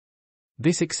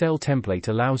This Excel template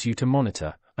allows you to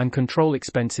monitor and control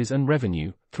expenses and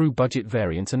revenue through budget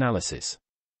variance analysis.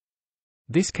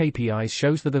 This KPI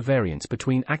shows the variance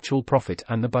between actual profit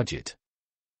and the budget.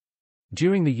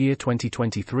 During the year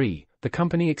 2023, the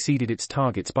company exceeded its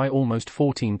targets by almost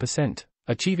 14%,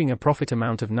 achieving a profit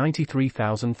amount of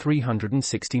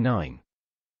 93,369.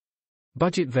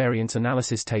 Budget variance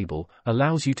analysis table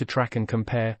allows you to track and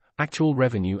compare actual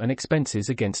revenue and expenses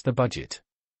against the budget.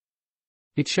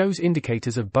 It shows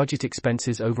indicators of budget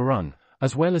expenses overrun,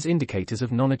 as well as indicators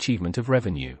of non-achievement of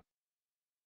revenue.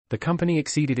 The company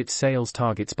exceeded its sales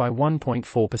targets by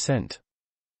 1.4%.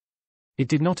 It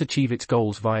did not achieve its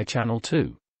goals via Channel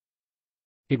 2.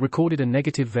 It recorded a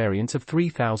negative variance of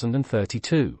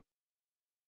 3,032.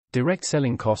 Direct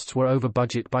selling costs were over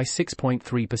budget by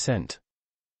 6.3%.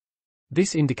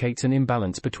 This indicates an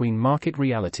imbalance between market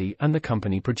reality and the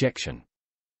company projection.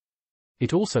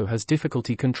 It also has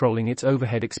difficulty controlling its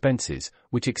overhead expenses,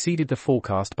 which exceeded the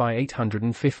forecast by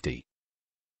 850.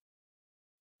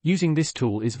 Using this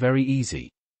tool is very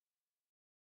easy.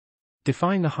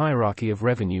 Define the hierarchy of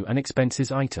revenue and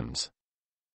expenses items.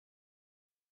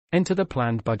 Enter the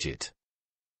planned budget.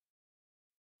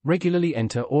 Regularly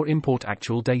enter or import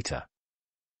actual data.